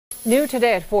New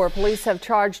today at 4, police have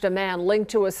charged a man linked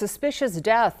to a suspicious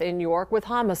death in York with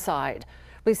homicide.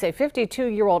 Police say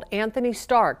 52-year-old Anthony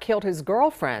Stark killed his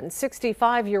girlfriend,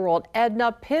 65-year-old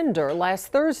Edna Pinder, last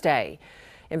Thursday.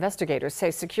 Investigators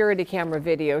say security camera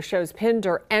video shows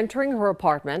Pinder entering her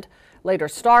apartment. Later,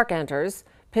 Stark enters.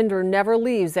 Pinder never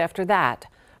leaves after that.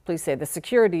 Police say the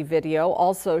security video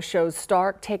also shows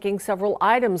Stark taking several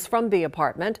items from the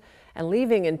apartment and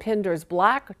leaving in Pinder's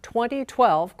black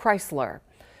 2012 Chrysler.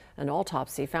 An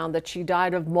autopsy found that she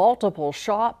died of multiple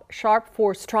sharp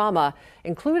force trauma,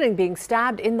 including being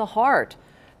stabbed in the heart.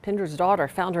 Pinder's daughter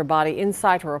found her body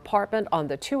inside her apartment on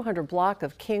the 200 block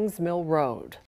of Kings Mill Road.